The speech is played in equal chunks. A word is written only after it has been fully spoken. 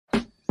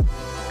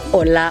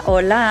Hola,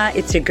 hola,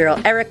 it's your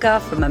girl Erica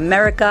from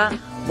America.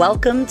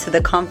 Welcome to the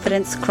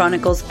Confidence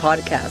Chronicles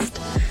podcast.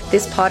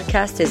 This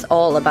podcast is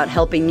all about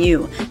helping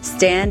you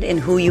stand in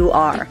who you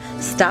are.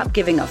 Stop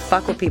giving a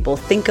fuck what people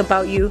think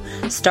about you.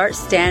 Start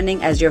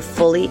standing as your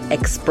fully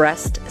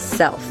expressed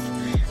self.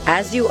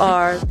 As you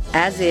are,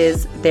 as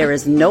is, there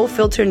is no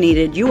filter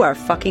needed. You are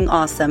fucking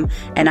awesome,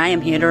 and I am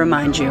here to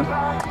remind you.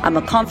 I'm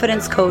a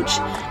confidence coach,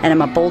 and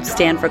I'm a bold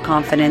stand for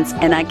confidence,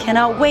 and I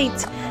cannot wait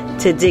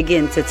to dig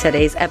into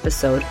today's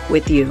episode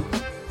with you.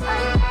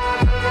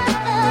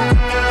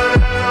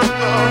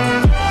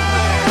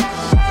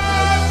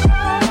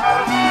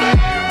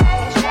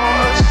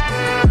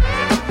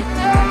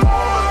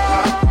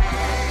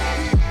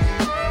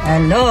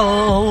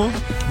 Hello.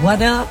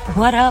 What up?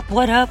 What up?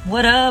 What up?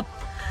 What up?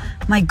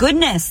 My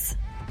goodness.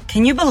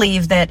 Can you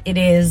believe that it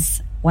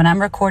is, when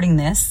I'm recording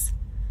this,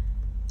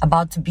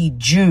 about to be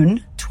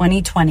June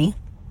 2020?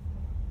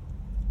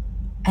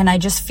 And I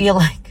just feel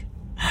like,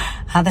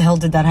 how the hell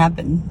did that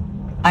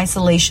happen?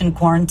 Isolation,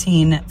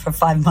 quarantine for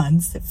 5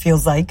 months, it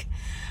feels like.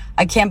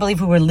 I can't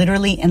believe we were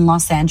literally in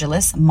Los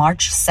Angeles,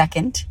 March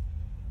 2nd,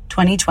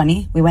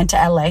 2020. We went to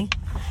LA.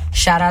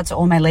 Shout out to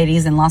all my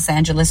ladies in Los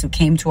Angeles who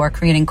came to our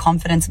Creating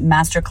Confidence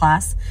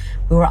Masterclass.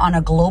 We were on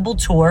a global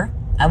tour.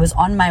 I was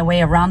on my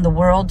way around the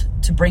world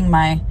to bring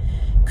my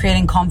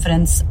Creating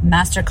Confidence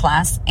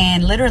Masterclass.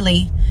 And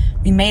literally,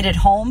 we made it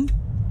home.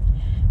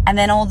 And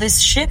then all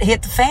this shit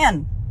hit the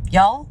fan,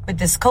 y'all, with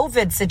this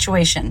COVID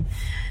situation.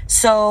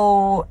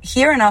 So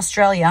here in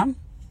Australia,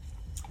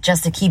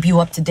 just to keep you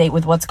up to date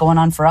with what's going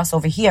on for us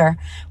over here,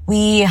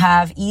 we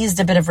have eased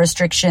a bit of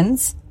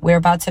restrictions. We're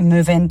about to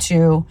move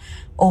into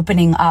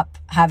opening up,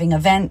 having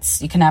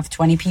events. You can have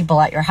 20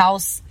 people at your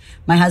house.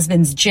 My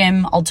husband's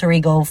gym, Alter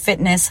Ego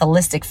Fitness,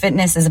 Holistic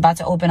Fitness, is about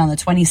to open on the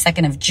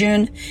 22nd of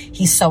June.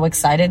 He's so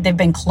excited. They've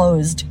been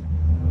closed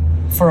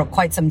for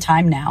quite some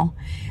time now.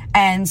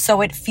 And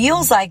so it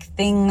feels like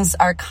things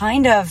are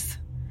kind of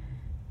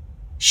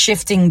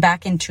shifting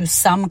back into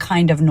some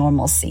kind of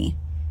normalcy.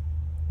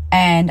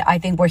 And I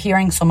think we're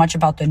hearing so much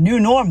about the new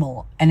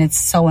normal, and it's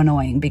so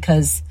annoying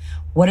because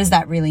what does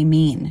that really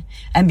mean?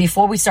 And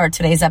before we start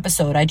today's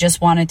episode, I just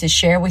wanted to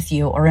share with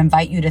you or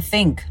invite you to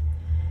think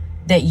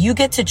that you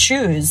get to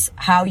choose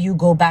how you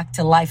go back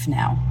to life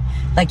now.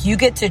 Like, you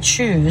get to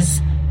choose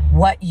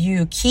what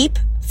you keep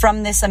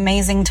from this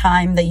amazing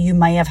time that you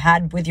might have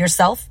had with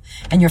yourself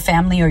and your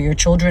family or your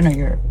children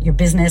or your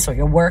business or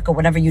your work or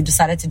whatever you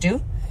decided to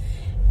do.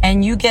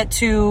 And you get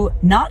to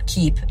not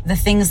keep the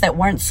things that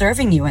weren't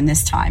serving you in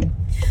this time.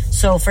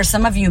 So for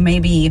some of you,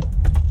 maybe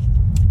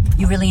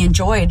you really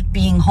enjoyed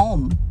being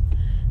home.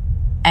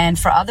 And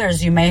for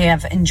others, you may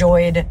have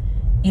enjoyed,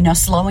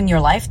 slowing your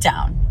life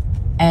down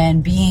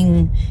and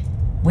being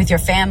with your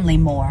family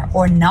more,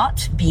 or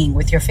not being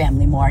with your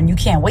family more. And you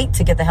can't wait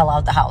to get the hell out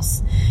of the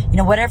house.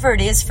 Whatever it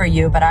is for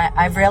you. But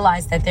I've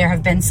realized that there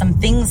have been some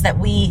things that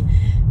we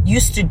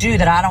used to do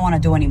that I don't want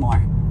to do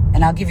anymore.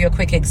 And I'll give you a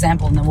quick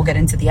example and then we'll get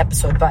into the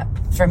episode. But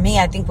for me,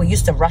 I think we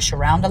used to rush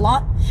around a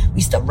lot. We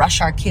used to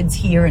rush our kids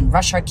here and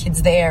rush our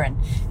kids there. And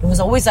it was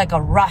always like a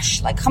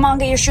rush. Like, come on,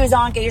 get your shoes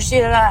on, get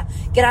out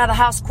of the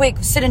house quick,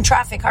 sit in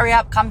traffic, hurry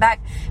up, come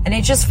back. And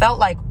it just felt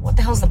like, what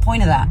the hell's the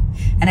point of that?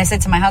 And I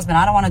said to my husband,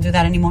 I don't want to do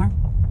that anymore.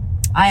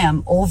 I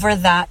am over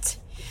that.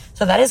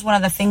 So that is one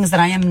of the things that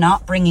I am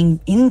not bringing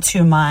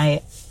into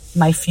my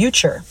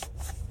future.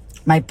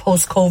 My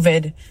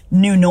post-COVID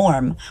new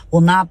norm will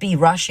not be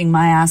rushing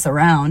my ass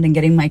around and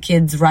getting my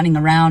kids running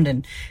around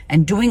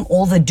and doing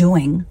all the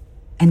doing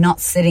and not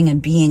sitting and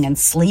being and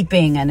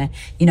sleeping and,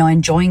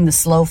 enjoying the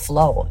slow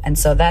flow. And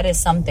so that is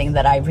something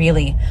that I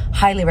really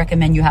highly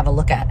recommend you have a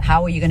look at.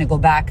 How are you going to go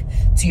back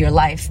to your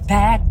life?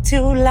 Back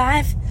to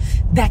life,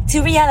 back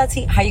to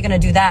reality. How are you going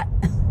to do that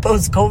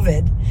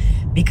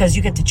post-COVID? Because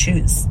you get to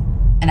choose.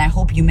 And I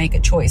hope you make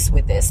a choice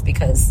with this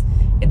because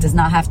it does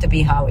not have to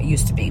be how it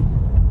used to be.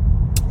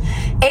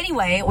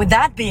 Anyway, with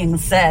that being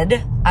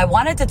said, I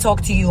wanted to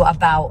talk to you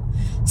about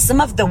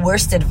some of the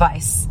worst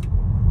advice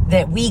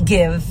that we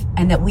give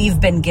and that we've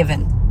been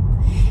given.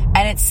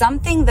 And it's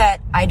something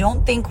that I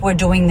don't think we're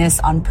doing this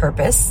on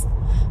purpose,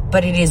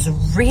 but it is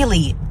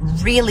really,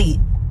 really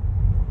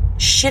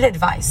shit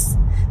advice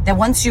that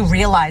once you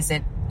realize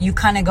it, you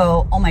kind of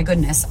go, oh my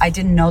goodness, I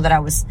didn't know that I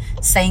was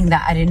saying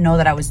that. I didn't know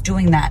that I was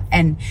doing that.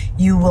 And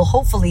you will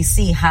hopefully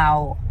see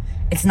how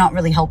it's not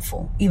really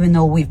helpful, even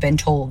though we've been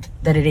told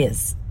that it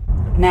is.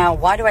 Now,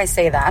 why do I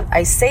say that?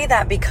 I say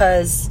that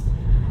because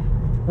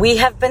we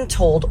have been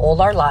told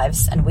all our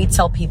lives, and we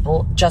tell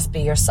people, just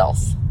be yourself.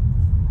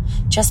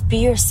 Just be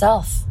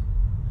yourself.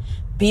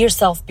 Be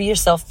yourself, be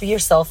yourself, be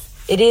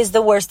yourself. It is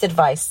the worst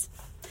advice.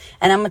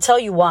 And I'm going to tell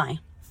you why.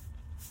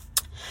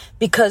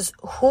 Because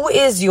who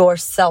is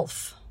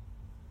yourself?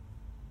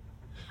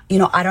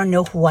 I don't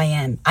know who I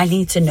am. I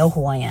need to know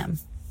who I am.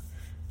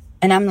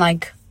 And I'm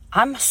like,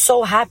 I'm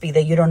so happy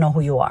that you don't know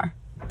who you are.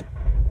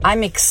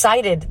 I'm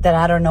excited that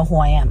I don't know who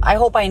I am. I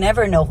hope I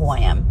never know who I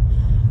am.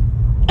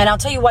 And I'll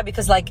tell you why,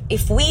 because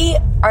if we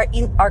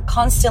are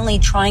constantly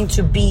trying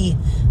to be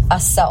a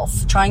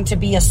self, trying to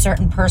be a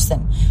certain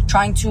person,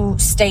 trying to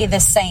stay the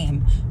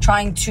same,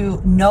 trying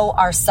to know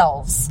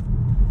ourselves,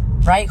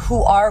 right?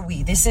 Who are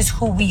we? This is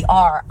who we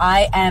are.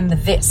 I am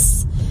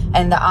this.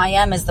 And the I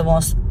am is the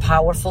most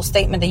powerful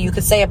statement that you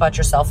could say about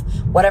yourself.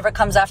 Whatever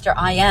comes after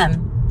I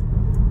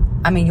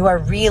am, I mean, you are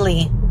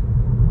really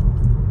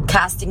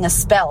casting a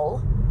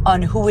spell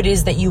on who it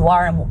is that you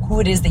are and who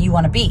it is that you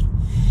want to be.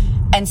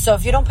 And so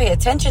if you don't pay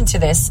attention to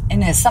this,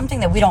 and it's something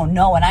that we don't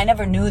know, and I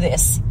never knew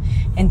this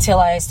until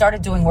I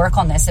started doing work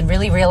on this and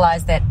really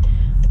realized that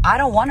I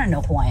don't want to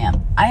know who I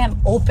am. I am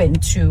open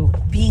to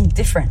being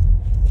different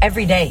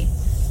every day.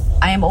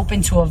 I am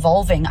open to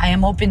evolving. I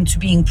am open to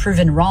being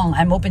proven wrong.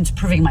 I'm open to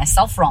proving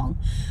myself wrong.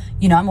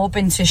 You know, I'm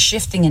open to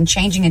shifting and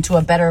changing into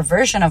a better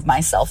version of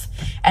myself.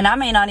 And I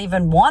may not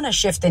even want to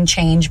shift and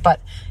change, but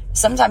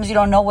sometimes you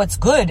don't know what's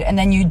good. And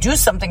then you do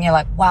something, you're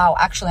like, wow,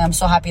 actually, I'm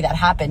so happy that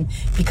happened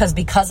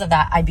because of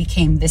that, I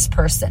became this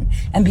person.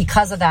 And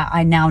because of that,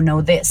 I now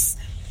know this.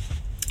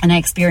 And I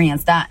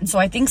experienced that. And so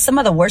I think some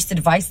of the worst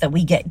advice that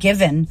we get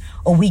given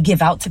or we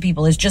give out to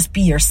people is just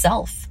be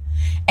yourself.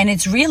 And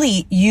it's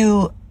really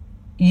you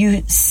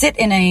sit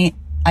in a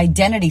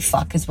identity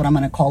fuck is what I'm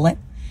going to call it.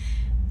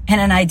 And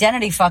an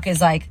identity fuck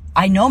is like,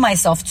 I know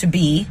myself to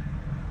be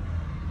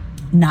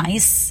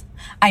nice.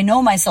 I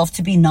know myself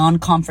to be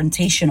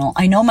non-confrontational.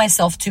 I know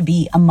myself to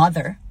be a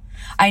mother.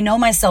 I know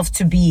myself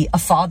to be a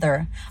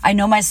father. I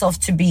know myself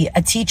to be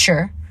a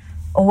teacher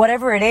or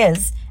whatever it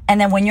is. And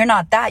then when you're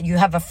not that, you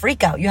have a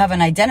freak out. You have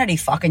an identity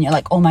fuck and you're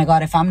like, oh my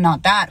God, if I'm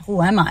not that,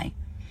 who am I?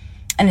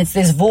 And it's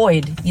this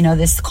void, you know,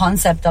 this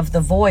concept of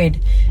the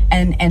void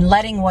and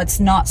letting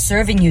what's not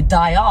serving you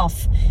die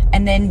off.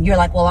 And then you're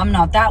like, well, I'm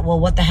not that. Well,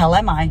 what the hell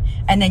am I?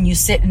 And then you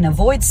sit in a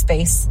void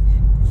space.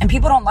 And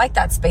people don't like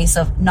that space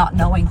of not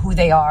knowing who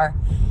they are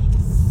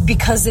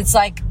because it's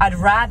like, I'd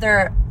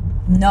rather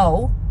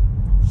know.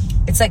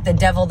 It's like the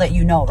devil that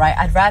you know, right?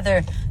 I'd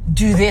rather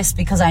do this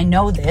because I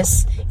know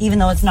this, even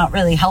though it's not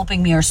really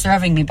helping me or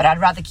serving me, but I'd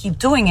rather keep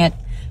doing it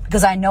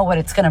because I know what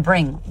it's going to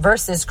bring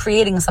versus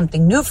creating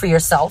something new for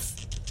yourself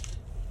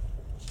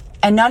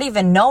and not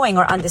even knowing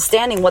or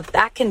understanding what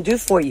that can do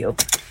for you.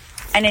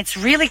 And it's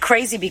really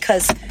crazy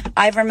because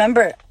I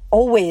remember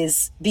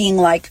always being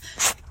like,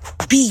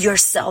 be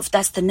yourself.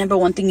 That's the number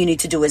one thing you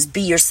need to do is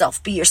be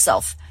yourself, be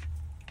yourself.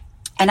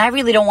 And I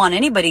really don't want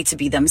anybody to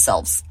be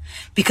themselves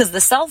because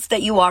the self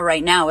that you are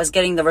right now is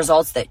getting the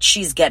results that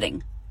she's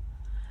getting.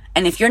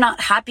 And if you're not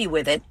happy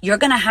with it, you're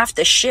going to have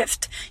to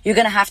shift. You're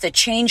going to have to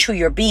change who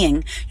you're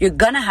being. You're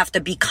going to have to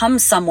become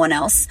someone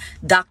else.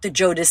 Dr.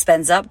 Joe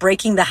Dispenza,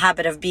 Breaking the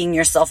Habit of Being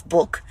Yourself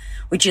book,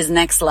 which is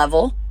next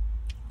level.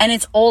 And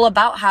it's all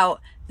about how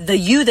the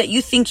you that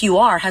you think you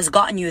are has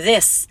gotten you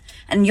this.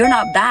 And you're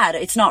not bad.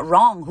 It's not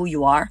wrong who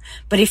you are.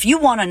 But if you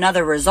want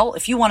another result,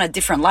 if you want a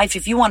different life,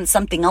 if you want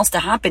something else to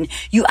happen,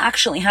 you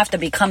actually have to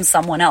become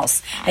someone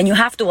else. And you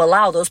have to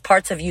allow those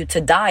parts of you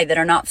to die that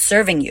are not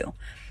serving you.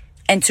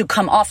 And to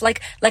come off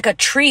like a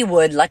tree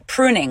would, like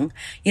pruning,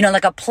 you know,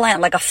 like a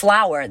plant, like a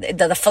flower.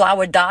 The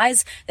flower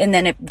dies and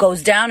then it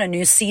goes down, a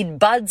new seed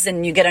buds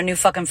and you get a new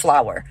fucking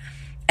flower.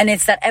 And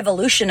it's that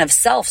evolution of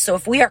self. So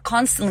if we are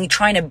constantly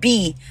trying to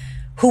be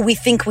who we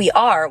think we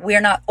are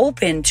not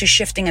open to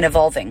shifting and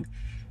evolving.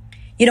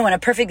 You know, and a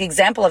perfect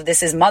example of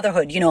this is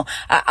motherhood. You know,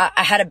 I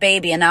had a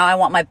baby and now I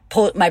want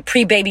my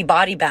pre-baby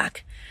body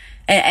back.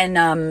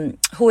 And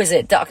who is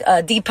it?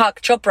 Deepak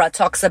Chopra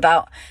talks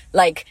about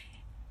like,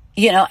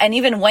 you know, and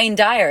even Wayne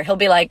Dyer, he'll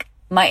be like,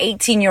 my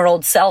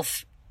 18-year-old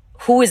self,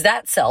 who is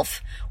that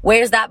self?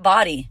 Where's that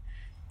body?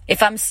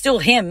 If I'm still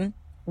him,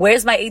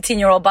 where's my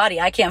 18-year-old body?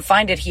 I can't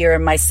find it here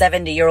in my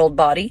 70-year-old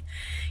body.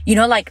 You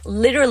know, like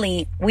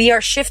literally we are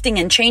shifting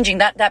and changing.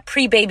 That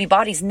pre-baby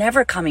body's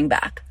never coming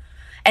back.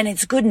 And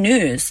it's good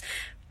news.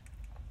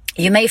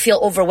 You may feel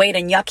overweight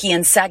and yucky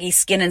and saggy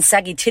skin and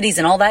saggy titties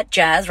and all that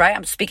jazz, right?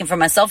 I'm speaking for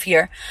myself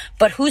here.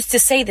 But who's to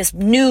say this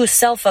new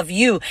self of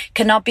you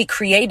cannot be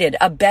created,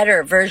 a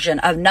better version,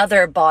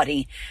 another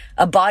body,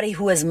 a body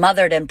who is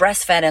mothered and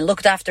breastfed and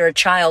looked after a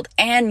child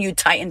and you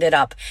tightened it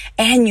up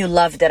and you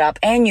loved it up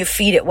and you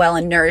feed it well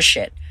and nourish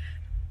it.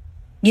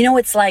 You know,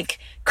 it's like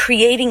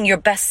creating your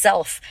best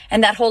self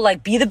and that whole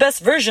like be the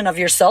best version of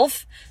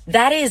yourself.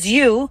 That is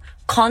you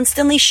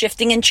constantly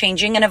shifting and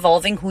changing and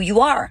evolving who you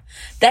are.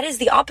 That is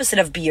the opposite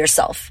of be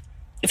yourself.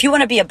 If you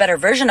want to be a better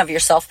version of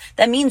yourself,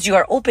 that means you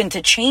are open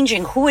to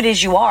changing who it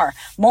is you are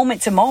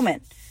moment to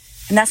moment.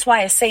 And that's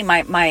why I say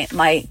my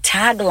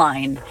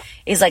tagline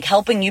is like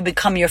helping you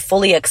become your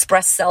fully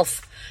expressed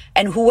self.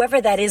 And whoever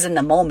that is in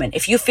the moment,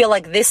 if you feel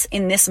like this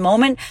in this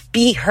moment,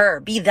 be her,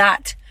 be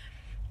that.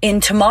 In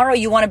tomorrow,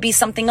 you want to be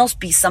something else,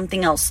 be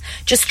something else.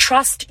 Just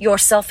trust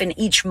yourself in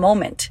each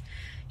moment.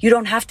 You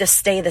don't have to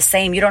stay the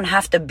same. You don't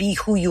have to be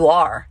who you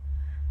are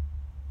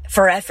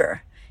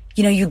forever.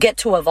 You know, you get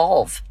to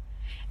evolve.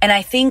 And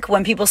I think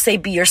when people say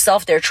be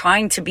yourself, they're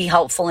trying to be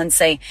helpful and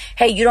say,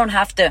 hey, you don't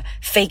have to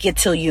fake it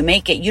till you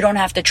make it. You don't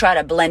have to try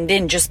to blend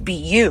in. Just be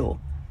you.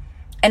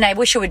 And I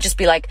wish it would just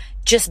be like,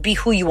 just be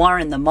who you are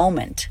in the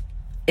moment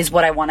is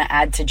what I want to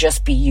add to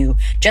just be you.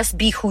 Just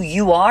be who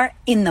you are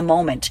in the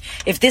moment.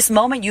 If this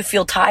moment you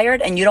feel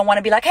tired and you don't want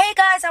to be like, hey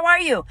guys, how are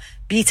you?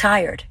 Be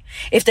tired.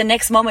 If the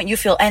next moment you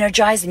feel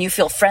energized and you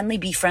feel friendly,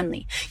 be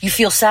friendly. You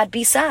feel sad,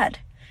 be sad.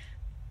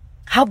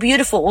 How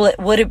beautiful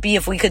would it be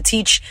if we could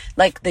teach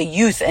like the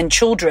youth and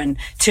children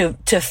to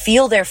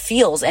feel their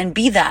feels and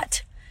be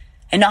that,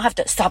 and not have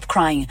to stop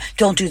crying.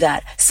 Don't do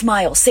that.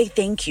 Smile. Say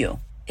thank you.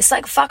 It's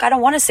like, fuck, I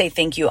don't want to say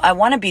thank you. I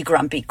want to be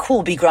grumpy.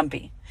 Cool, be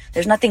grumpy.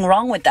 There's nothing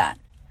wrong with that.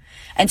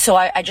 And so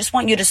I just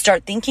want you to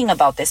start thinking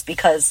about this,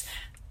 because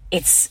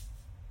it's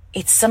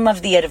some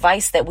of the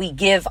advice that we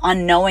give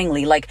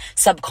unknowingly, like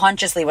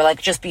subconsciously. We're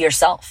like, just be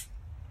yourself.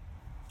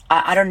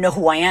 I don't know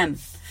who I am.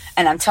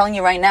 And I'm telling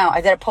you right now,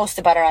 I did a post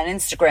about it on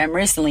Instagram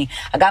recently.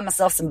 I got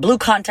myself some blue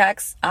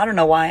contacts. I don't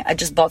know why. I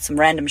just bought some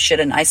random shit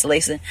in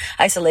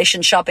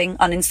isolation shopping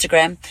on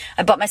Instagram.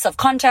 I bought myself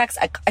contacts.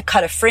 I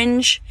cut a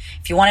fringe.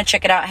 If you want to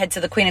check it out, head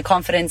to the Queen of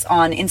Confidence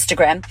on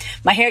Instagram.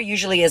 My hair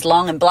usually is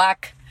long and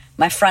black.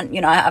 My front,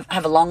 I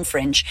have a long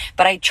fringe,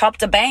 but I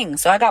chopped a bang.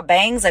 So I got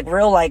bangs, like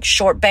real, like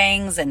short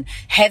bangs and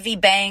heavy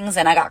bangs.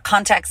 And I got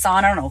contacts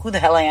on. I don't know who the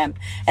hell I am.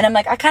 And I'm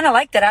like, I kind of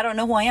like that. I don't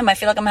know who I am. I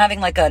feel like I'm having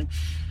like a,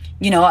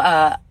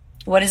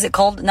 what is it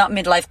called? Not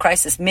midlife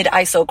crisis,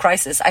 mid-ISO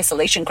crisis,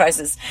 isolation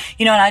crisis,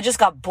 and I just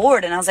got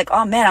bored, and I was like,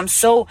 oh man, I'm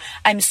so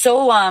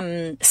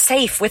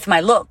safe with my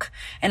look.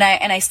 And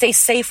I stay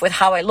safe with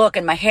how I look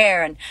and my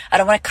hair, and I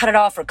don't want to cut it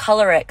off or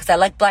color it because I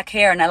like black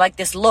hair and I like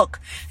this look.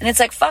 And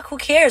it's like, fuck, who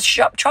cares?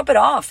 Chop it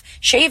off,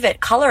 shave it,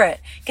 color it,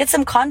 get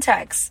some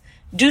contacts,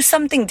 do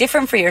something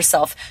different for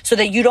yourself so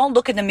that you don't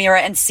look in the mirror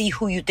and see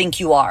who you think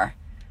you are.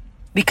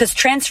 Because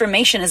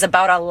transformation is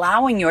about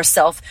allowing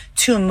yourself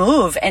to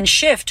move and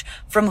shift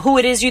from who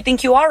it is you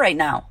think you are right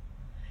now.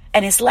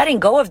 And it's letting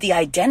go of the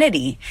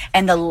identity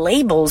and the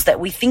labels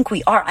that we think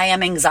we are. I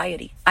am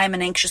anxiety. I am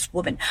an anxious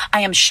woman. I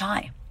am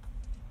shy.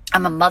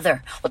 I'm a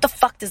mother. What the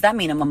fuck does that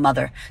mean, I'm a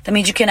mother? That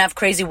means you can have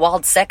crazy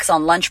wild sex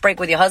on lunch break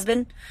with your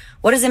husband?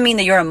 What does it mean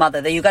that you're a mother?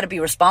 That you got to be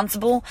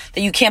responsible?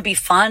 That you can't be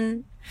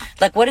fun?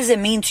 Like, what does it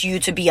mean to you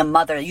to be a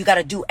mother? You got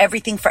to do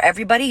everything for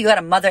everybody? You got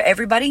to mother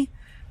everybody?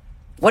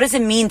 What does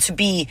it mean to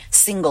be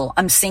single?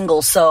 I'm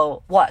single,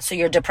 so what? So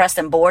you're depressed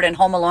and bored and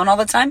home alone all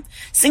the time?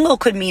 Single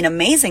could mean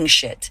amazing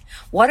shit.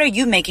 What are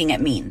you making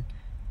it mean?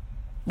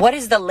 What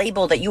is the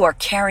label that you are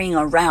carrying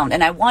around?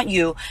 And I want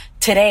you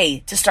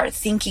today to start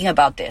thinking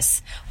about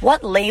this.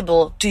 What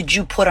label did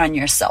you put on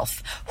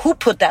yourself? Who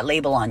put that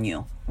label on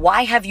you?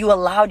 Why have you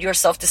allowed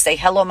yourself to say,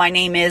 hello, my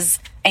name is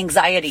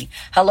anxiety.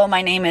 Hello,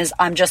 my name is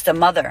I'm just a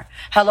mother.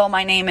 Hello,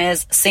 my name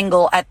is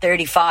single at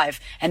 35.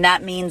 And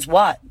that means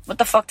what? What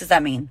the fuck does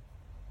that mean?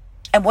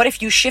 And what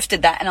if you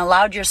shifted that and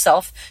allowed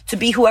yourself to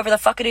be whoever the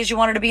fuck it is you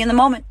wanted to be in the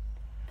moment?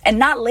 And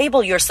not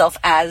label yourself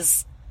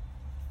as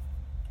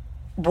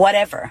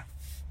whatever.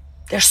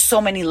 There's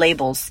so many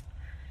labels.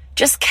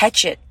 Just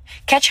catch it.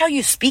 Catch how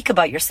you speak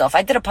about yourself.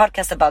 I did a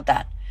podcast about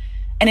that.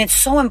 And it's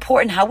so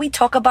important. How we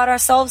talk about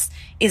ourselves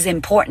is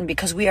important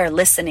because we are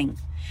listening.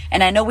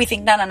 And I know we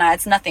think, no,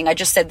 it's nothing. I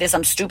just said this.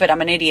 I'm stupid. I'm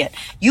an idiot.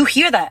 You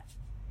hear that.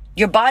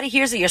 Your body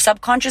hears it. Your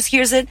subconscious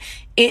hears it.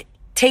 It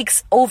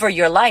takes over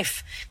your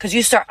life because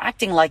you start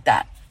acting like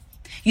that.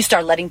 You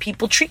start letting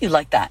people treat you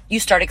like that. You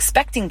start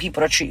expecting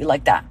people to treat you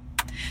like that.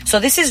 So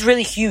this is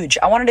really huge.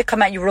 I wanted to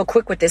come at you real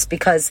quick with this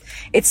because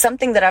it's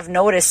something that I've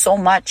noticed so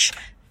much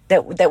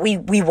that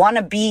we want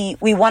to be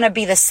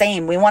the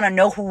same. We want to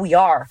know who we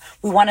are.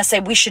 We want to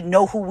say we should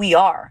know who we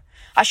are.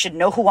 I should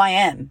know who I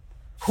am.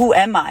 Who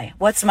am I?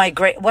 What's my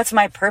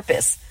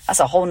purpose?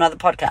 That's a whole nother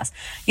podcast.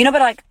 But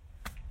like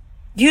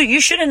you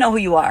shouldn't know who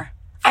you are.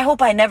 I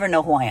hope I never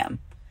know who I am.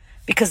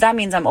 Because that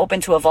means I'm open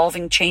to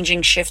evolving,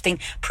 changing, shifting,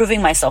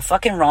 proving myself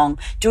fucking wrong,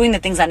 doing the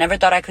things I never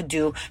thought I could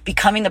do,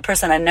 becoming the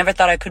person I never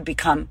thought I could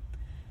become.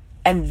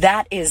 And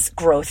that is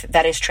growth.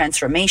 That is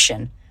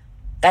transformation.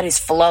 That is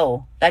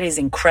flow. That is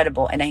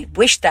incredible. And I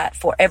wish that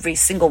for every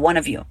single one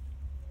of you.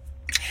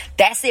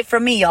 That's it for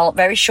me, y'all.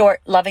 Very short,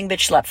 loving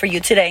bitch slap for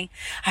you today.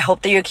 I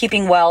hope that you're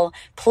keeping well.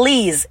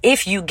 Please,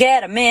 if you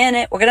get a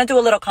minute, we're going to do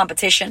a little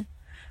competition.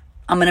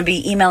 I'm going to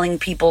be emailing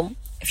people.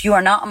 If you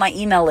are not on my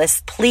email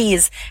list,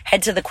 please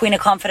head to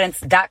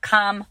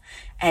thequeenofconfidence.com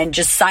and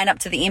just sign up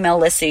to the email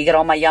list so you get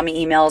all my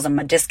yummy emails and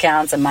my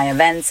discounts and my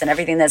events and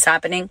everything that's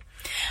happening.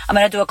 I'm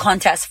going to do a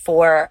contest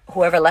for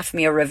whoever left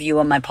me a review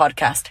on my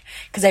podcast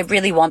because I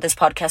really want this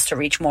podcast to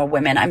reach more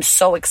women. I'm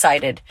so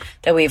excited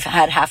that we've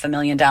had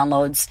 500,000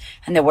 downloads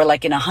and that we're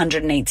like in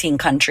 118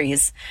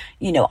 countries.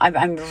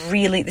 I'm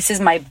really, this is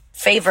my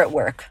favorite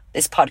work,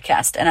 this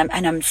podcast.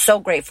 And I'm so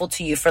grateful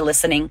to you for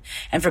listening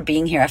and for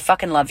being here. I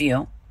fucking love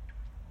you.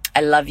 I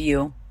love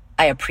you.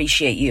 I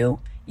appreciate you.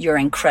 You're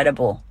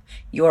incredible.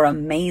 You're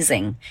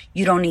amazing.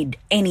 You don't need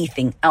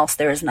anything else.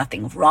 There is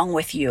nothing wrong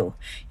with you.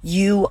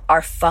 You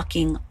are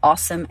fucking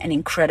awesome and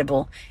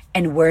incredible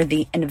and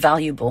worthy and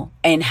valuable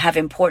and have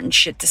important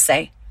shit to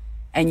say.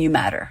 And you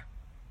matter.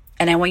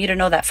 And I want you to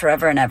know that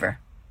forever and ever.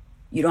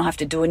 You don't have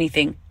to do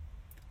anything.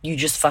 You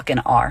just fucking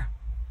are.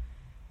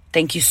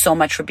 Thank you so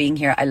much for being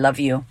here. I love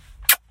you.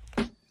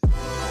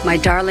 My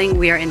darling,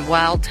 we are in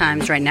wild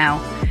times right now.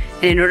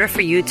 And in order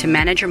for you to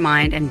manage your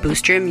mind and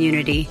boost your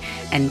immunity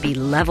and be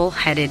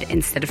level-headed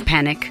instead of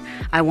panic,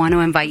 I want to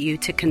invite you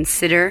to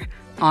consider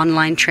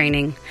online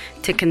training,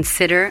 to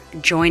consider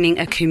joining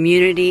a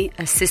community,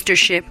 a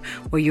sistership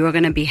where you are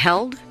going to be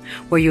held,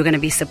 where you're going to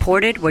be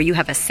supported, where you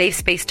have a safe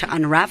space to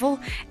unravel,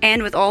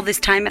 and with all this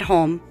time at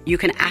home, you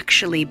can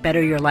actually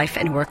better your life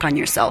and work on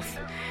yourself.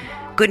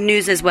 Good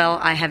news as well,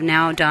 I have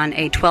now done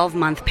a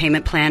 12-month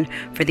payment plan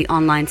for the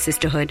online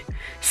sisterhood.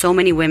 So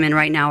many women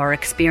right now are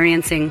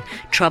experiencing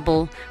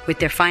trouble with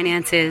their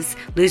finances,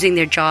 losing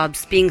their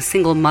jobs, being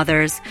single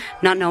mothers,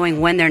 not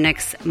knowing when their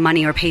next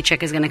money or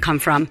paycheck is going to come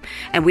from.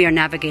 And we are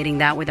navigating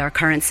that with our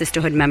current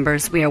sisterhood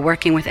members. We are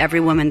working with every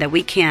woman that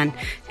we can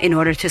in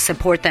order to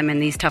support them in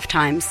these tough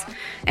times.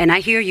 And I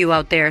hear you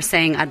out there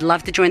saying, I'd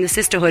love to join the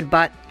sisterhood,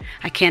 but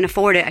I can't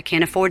afford it. I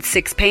can't afford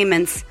 6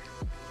 payments.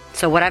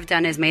 So what I've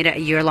done is made it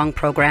a year-long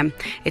program.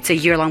 It's a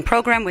year-long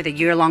program with a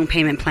year-long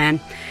payment plan.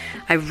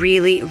 I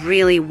really,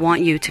 really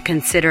want you to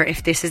consider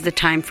if this is the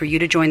time for you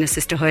to join the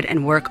sisterhood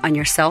and work on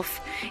yourself.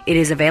 It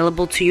is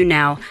available to you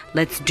now.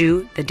 Let's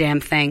do the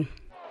damn thing.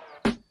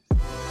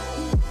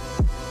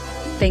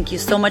 Thank you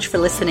so much for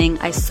listening.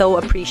 I so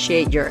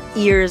appreciate your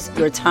ears,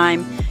 your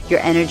time,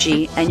 your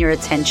energy, and your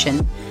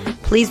attention.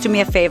 Please do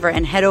me a favor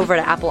and head over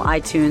to Apple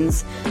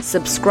iTunes,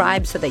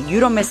 subscribe so that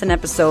you don't miss an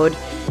episode,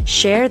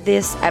 share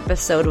this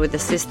episode with a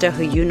sister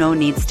who you know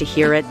needs to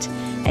hear it,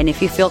 and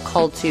if you feel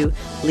called to,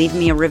 leave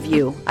me a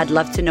review. I'd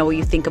love to know what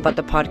you think about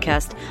the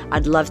podcast.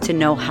 I'd love to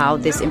know how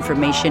this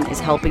information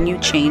is helping you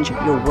change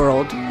your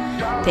world.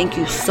 Thank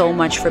you so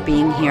much for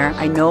being here.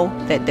 I know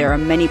that there are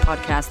many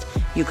podcasts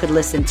you could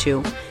listen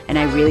to, and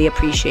I really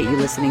appreciate you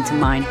listening to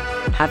mine.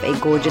 Have a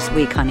gorgeous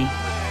week, honey.